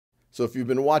So if you've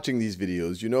been watching these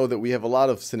videos, you know that we have a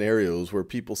lot of scenarios where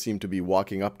people seem to be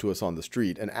walking up to us on the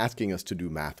street and asking us to do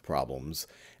math problems.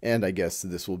 And I guess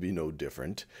this will be no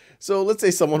different. So let's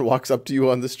say someone walks up to you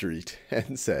on the street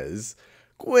and says,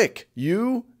 "Quick,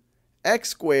 you, x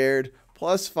squared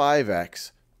plus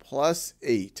 5x plus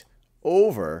 8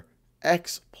 over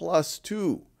x plus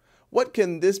 2. What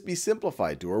can this be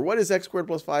simplified to? Or what is x squared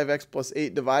plus 5x plus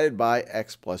 8 divided by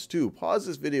x plus 2? Pause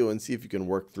this video and see if you can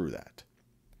work through that.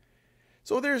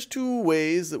 So there's two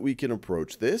ways that we can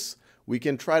approach this. We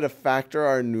can try to factor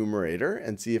our numerator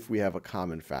and see if we have a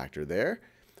common factor there.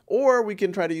 Or we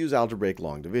can try to use algebraic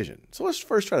long division. So let's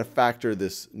first try to factor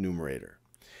this numerator.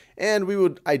 And we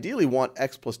would ideally want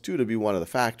x plus 2 to be one of the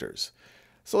factors.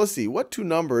 So let's see, what two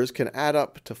numbers can add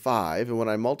up to 5, and when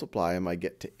I multiply them I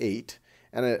get to 8.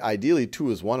 And ideally 2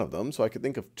 is one of them, so I could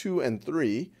think of 2 and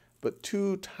 3, but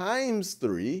 2 times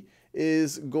 3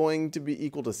 is going to be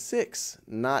equal to 6,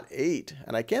 not 8.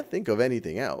 And I can't think of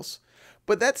anything else.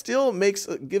 But that still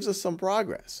gives us some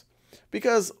progress.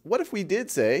 Because what if we did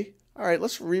say, all right,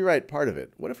 let's rewrite part of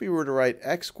it. What if we were to write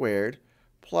x squared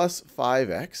plus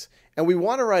 5x, and we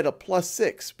want to write a plus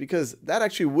 6, because that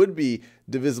actually would be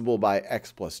divisible by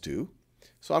x plus 2.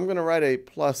 So I'm going to write a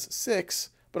plus 6,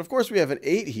 but of course we have an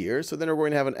 8 here, so then we're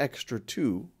going to have an extra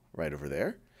 2 right over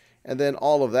there. And then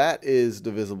all of that is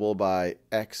divisible by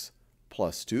x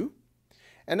plus 2.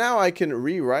 And now I can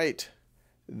rewrite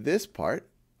this part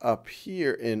up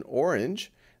here in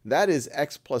orange. That is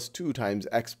x plus 2 times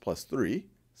x plus 3.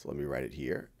 So let me write it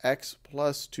here. X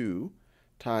plus 2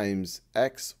 times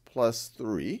x plus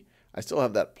 3. I still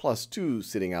have that plus 2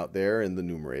 sitting out there in the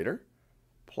numerator.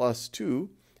 Plus 2.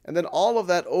 And then all of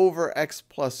that over x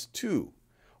plus 2.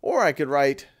 Or I could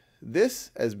write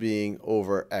this as being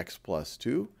over x plus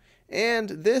 2. And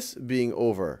this being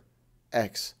over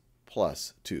x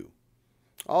plus 2.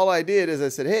 All I did is I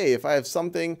said, hey, if I have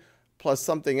something plus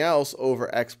something else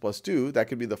over x plus 2, that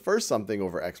could be the first something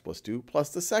over x plus 2 plus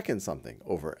the second something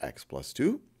over x plus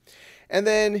 2. And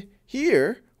then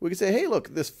here, we could say, hey,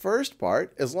 look, this first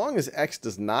part, as long as x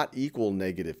does not equal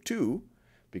negative 2,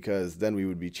 because then we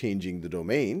would be changing the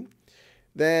domain,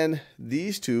 then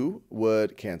these two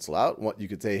would cancel out. You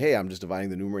could say, hey, I'm just dividing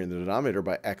the numerator and the denominator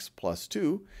by x plus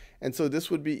 2. And so this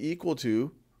would be equal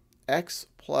to x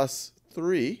plus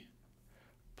 3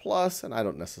 plus, and I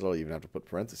don't necessarily even have to put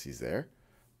parentheses there,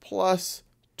 plus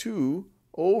 2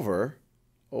 over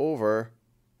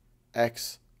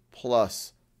x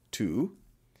plus 2.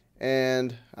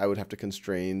 And I would have to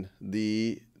constrain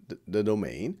the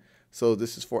domain. So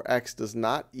this is for x does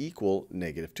not equal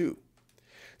negative 2.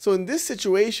 So in this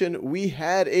situation, we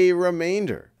had a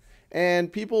remainder.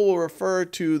 And people will refer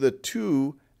to the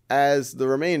 2 as the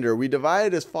remainder. We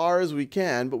divide as far as we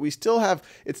can, but it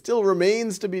still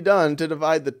remains to be done to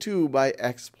divide the 2 by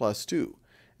x plus 2.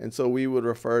 And so we would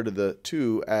refer to the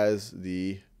 2 as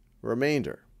the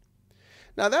remainder.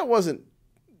 Now that wasn't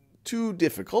too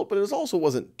difficult, but it also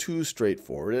wasn't too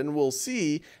straightforward. And we'll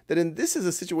see that this is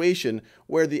a situation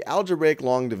where the algebraic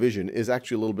long division is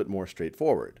actually a little bit more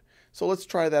straightforward. So let's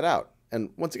try that out.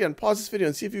 And once again, pause this video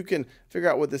and see if you can figure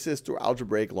out what this is through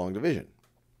algebraic long division.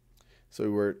 So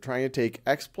we're trying to take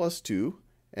x plus 2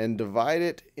 and divide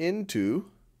it into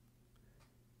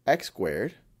x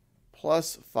squared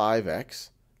plus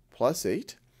 5x plus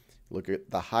 8. Look at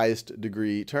the highest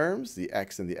degree terms, the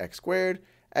x and the x squared.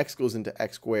 X goes into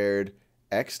x squared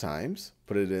x times.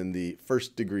 Put it in the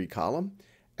first degree column.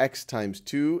 X times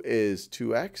 2 is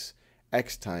 2x.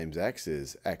 X times x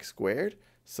is x squared.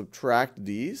 Subtract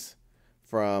these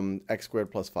from x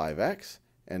squared plus 5x.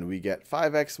 And we get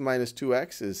 5x minus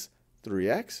 2x is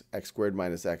 3x. X squared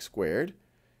minus x squared.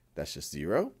 That's just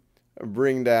 0.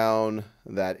 Bring down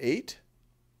that 8.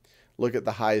 Look at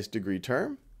the highest degree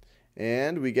term.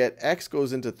 And we get x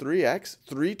goes into 3x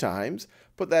 3 times.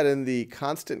 Put that in the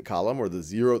constant column, or the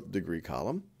 0th degree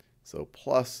column. So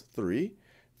plus 3.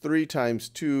 3 times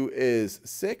 2 is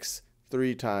 6.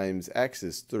 3 times x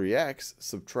is 3x.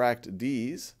 Subtract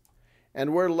these.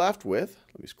 And we're left with,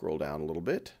 let me scroll down a little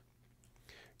bit.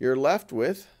 You're left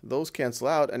with, those cancel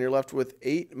out, and you're left with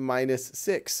 8 minus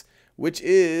 6, which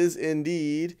is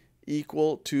indeed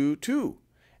equal to 2.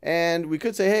 And we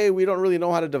could say, hey, we don't really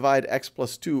know how to divide x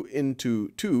plus 2 into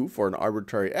 2 for an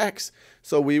arbitrary x.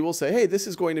 So we will say, hey, this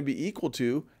is going to be equal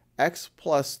to x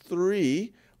plus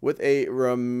 3 with a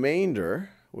remainder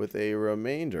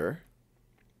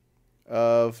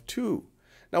of 2.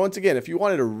 Now, once again, if you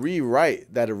wanted to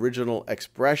rewrite that original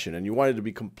expression and you wanted it to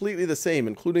be completely the same,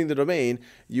 including the domain,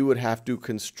 you would have to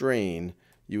constrain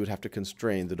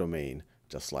the domain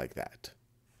just like that.